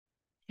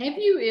Have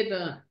you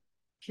ever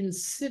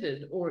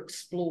considered or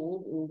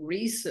explored or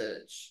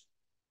researched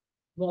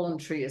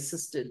voluntary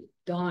assisted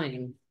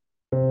dying?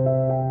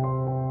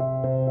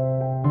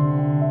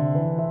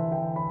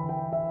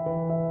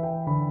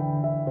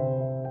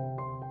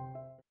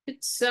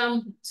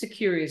 It's a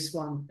curious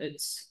one.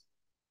 It's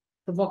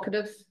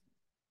provocative,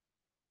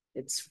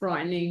 it's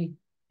frightening,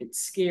 it's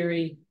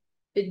scary,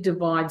 it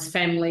divides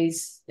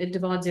families, it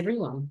divides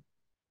everyone.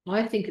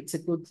 I think it's a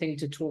good thing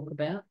to talk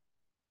about.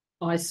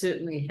 I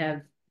certainly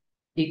have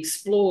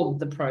explored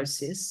the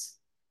process.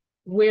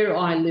 Where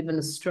I live in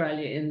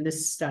Australia, in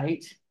this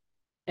state,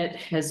 it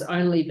has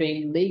only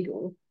been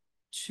legal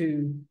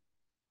to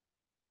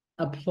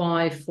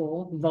apply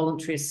for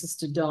voluntary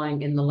assisted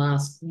dying in the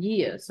last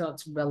year, so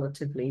it's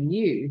relatively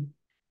new.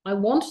 I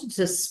wanted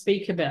to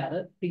speak about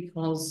it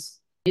because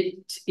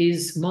it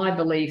is my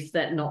belief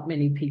that not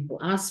many people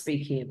are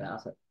speaking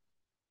about it.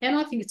 And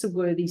I think it's a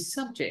worthy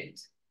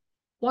subject.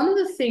 One of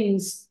the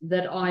things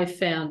that I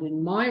found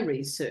in my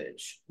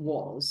research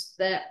was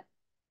that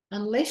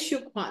unless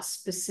you're quite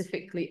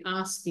specifically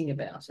asking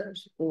about it,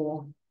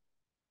 or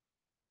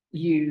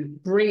you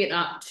bring it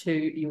up to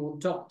your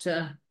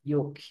doctor,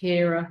 your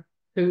carer,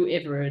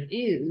 whoever it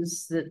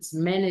is that's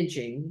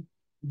managing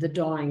the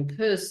dying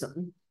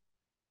person.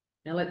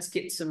 Now let's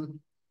get some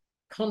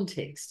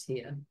context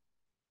here.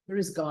 There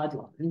is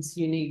guidelines.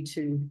 You need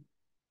to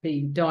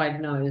be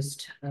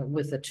diagnosed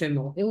with a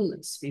terminal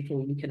illness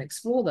before you can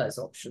explore those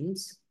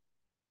options.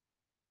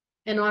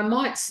 And I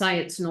might say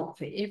it's not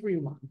for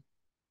everyone,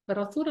 but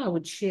I thought I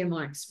would share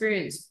my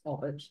experience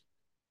of it,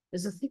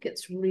 as I think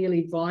it's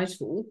really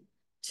vital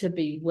to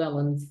be well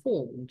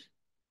informed.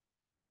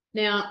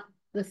 Now,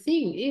 the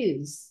thing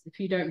is, if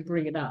you don't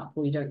bring it up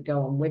or you don't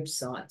go on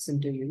websites and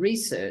do your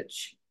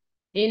research,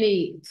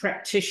 any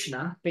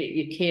practitioner, be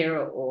it your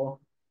carer or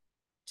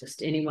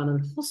just anyone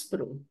in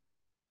hospital,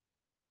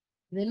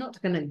 they're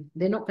not going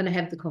to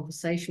have the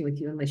conversation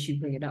with you unless you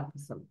bring it up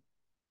with them.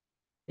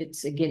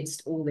 It's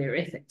against all their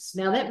ethics.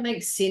 Now, that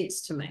makes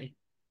sense to me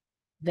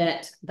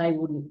that they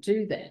wouldn't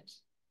do that.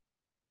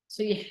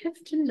 So you have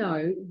to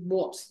know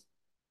what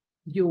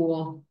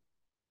your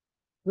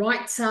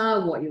rights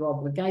are, what your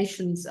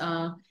obligations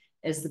are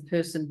as the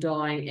person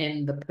dying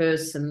and the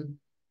person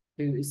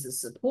who is the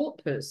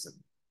support person.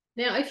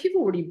 Now, if you've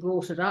already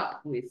brought it up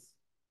with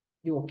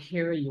your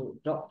carer, your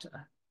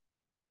doctor,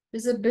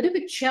 there's a bit of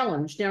a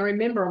challenge. Now,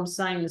 remember, I'm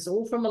saying this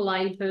all from a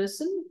lay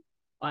person.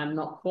 I'm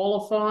not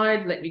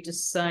qualified. Let me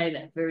just say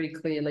that very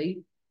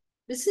clearly.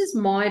 This is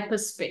my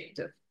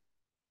perspective.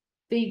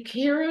 The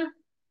carer,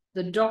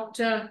 the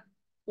doctor,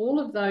 all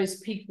of those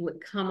people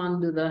that come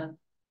under the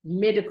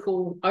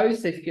medical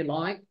oath, if you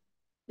like,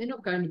 they're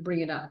not going to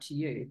bring it up to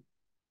you.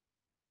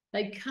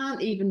 They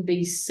can't even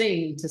be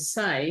seen to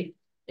say,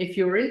 if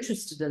you're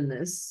interested in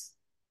this,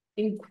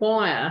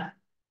 inquire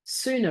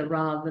sooner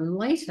rather than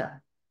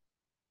later,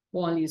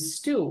 while you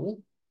still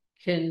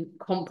can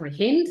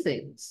comprehend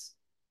things.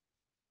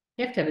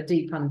 You have to have a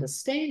deep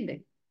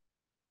understanding.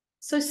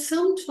 So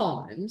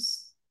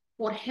sometimes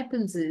what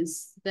happens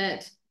is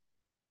that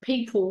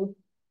people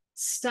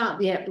start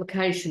the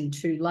application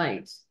too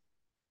late.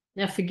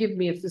 Now, forgive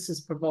me if this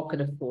is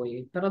provocative for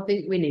you, but I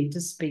think we need to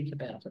speak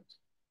about it.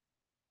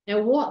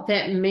 Now, what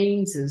that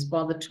means is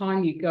by the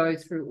time you go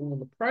through all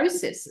the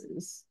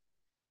processes,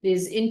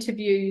 there's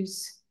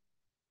interviews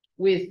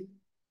with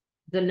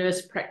the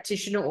nurse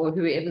practitioner or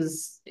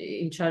whoever's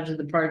in charge of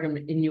the program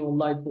in your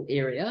local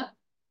area.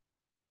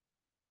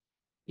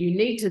 You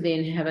need to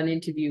then have an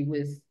interview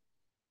with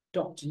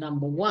doctor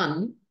number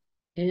one,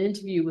 an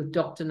interview with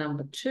doctor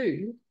number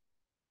two.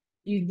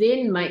 You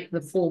then make the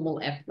formal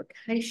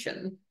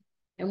application.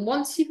 And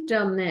once you've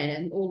done that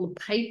and all the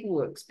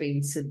paperwork's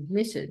been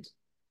submitted,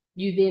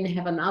 you then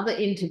have another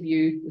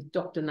interview with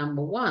doctor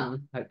number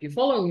one. Hope you're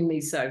following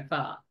me so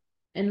far.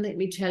 And let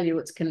me tell you,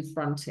 it's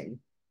confronting.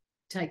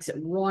 It takes it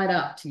right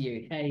up to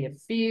you, how you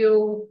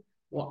feel,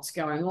 what's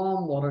going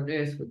on, what on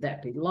earth would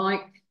that be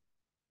like?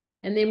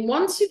 And then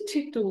once you've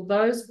ticked all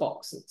those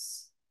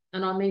boxes,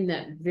 and I mean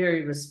that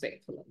very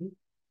respectfully,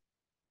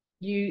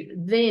 you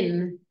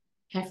then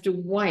have to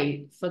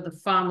wait for the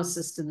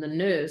pharmacist and the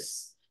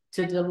nurse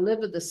to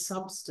deliver the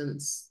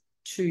substance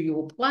to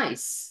your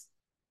place.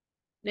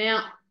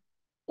 Now,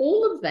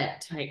 all of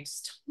that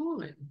takes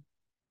time.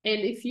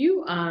 And if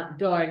you are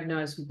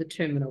diagnosed with a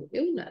terminal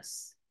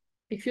illness,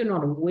 if you're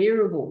not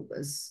aware of all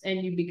this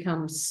and you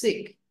become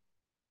sick,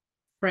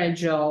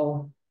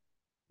 fragile,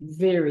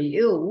 very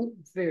ill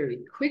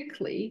very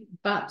quickly,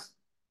 but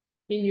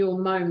in your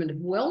moment of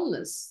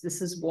wellness, this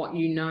is what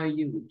you know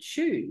you would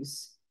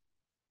choose.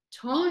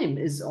 Time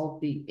is of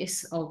the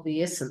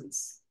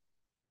essence.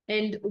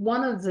 And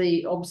one of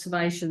the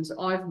observations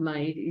I've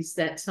made is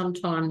that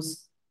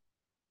sometimes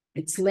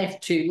it's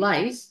left too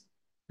late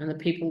and the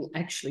people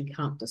actually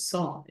can't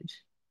decide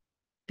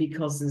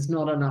because there's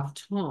not enough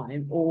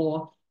time,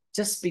 or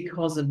just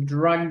because of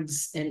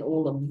drugs and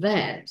all of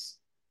that,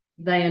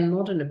 they are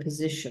not in a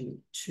position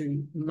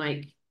to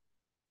make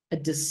a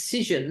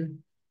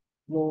decision.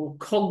 Well,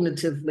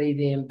 cognitively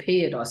they're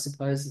impaired, I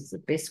suppose is the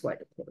best way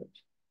to put it.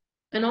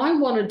 And I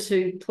wanted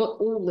to put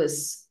all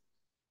this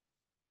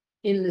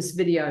in this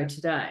video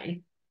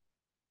today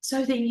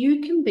so that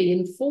you can be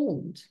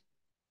informed.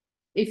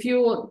 If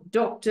your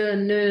doctor,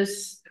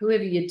 nurse,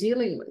 whoever you're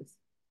dealing with,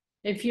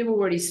 if you've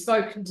already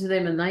spoken to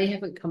them and they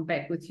haven't come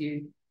back with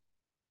you,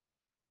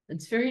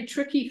 it's very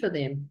tricky for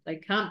them. They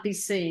can't be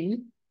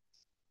seen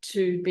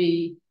to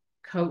be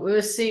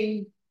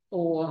coercing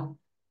or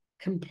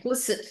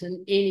complicit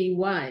in any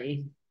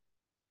way.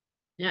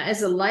 Now,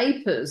 as a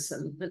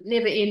layperson, it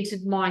never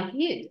entered my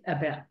head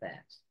about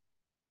that.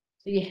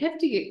 So you have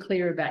to get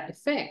clear about your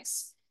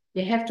facts.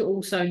 You have to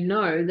also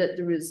know that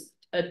there is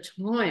a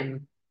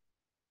time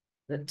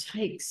that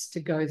takes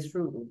to go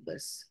through all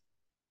this.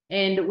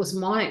 And it was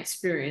my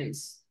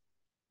experience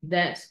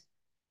that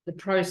the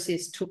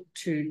process took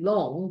too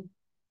long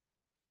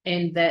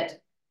and that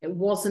it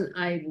wasn't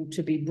able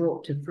to be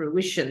brought to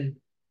fruition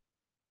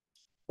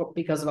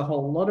because of a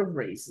whole lot of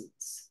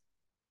reasons.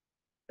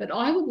 But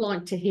I would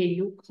like to hear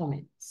your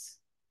comments.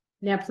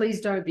 Now,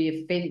 please don't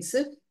be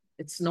offensive.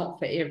 It's not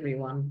for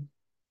everyone.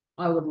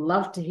 I would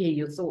love to hear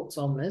your thoughts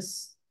on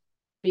this,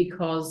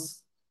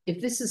 because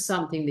if this is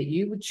something that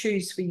you would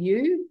choose for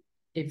you,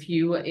 if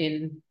you were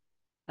in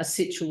a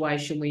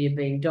situation where you're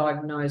being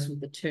diagnosed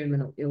with a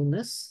terminal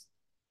illness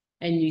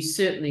and you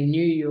certainly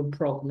knew your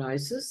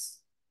prognosis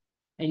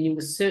and you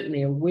were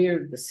certainly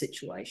aware of the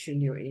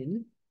situation you're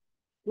in,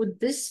 would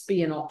this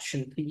be an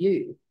option for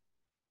you?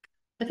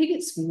 I think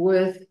it's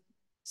worth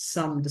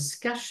some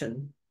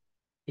discussion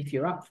if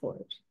you're up for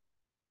it.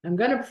 I'm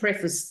going to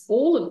preface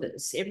all of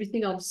this,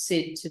 everything I've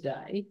said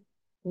today,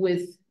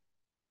 with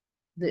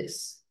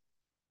this.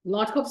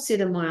 Like I've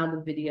said in my other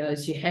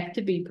videos, you have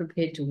to be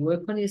prepared to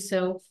work on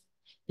yourself.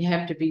 You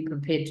have to be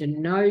prepared to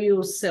know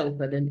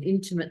yourself at an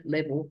intimate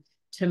level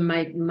to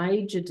make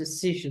major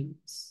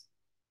decisions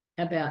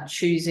about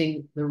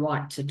choosing the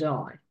right to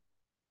die.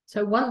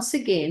 So once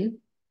again,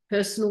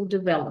 personal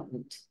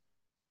development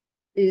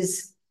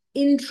is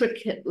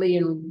intricately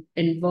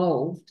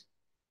involved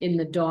in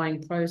the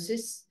dying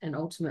process and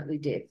ultimately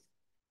death.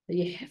 So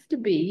you have to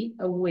be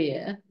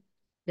aware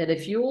that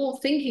if you're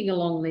thinking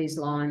along these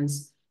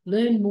lines,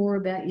 learn more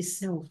about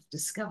yourself,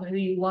 discover who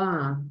you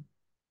are,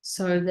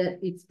 so that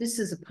if this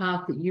is a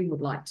path that you would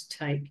like to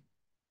take,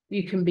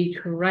 you can be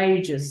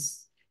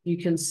courageous. You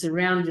can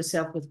surround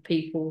yourself with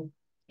people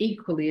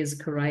equally as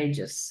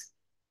courageous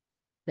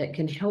that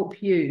can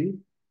help you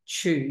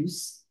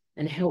choose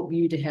and help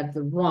you to have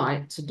the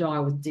right to die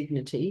with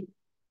dignity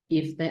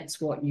if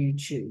that's what you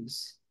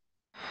choose.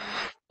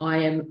 I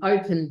am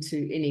open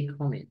to any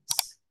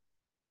comments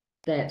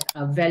that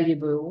are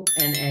valuable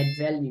and add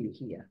value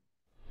here.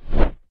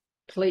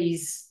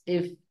 Please,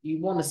 if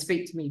you want to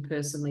speak to me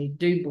personally,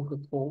 do book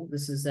a call.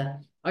 This is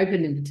an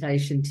open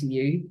invitation to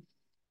you.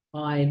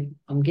 I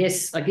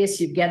guess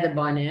you've gathered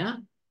by now,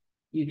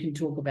 you can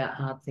talk about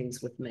hard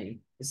things with me.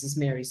 This is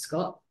Mary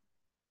Scott.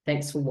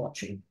 Thanks for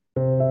watching.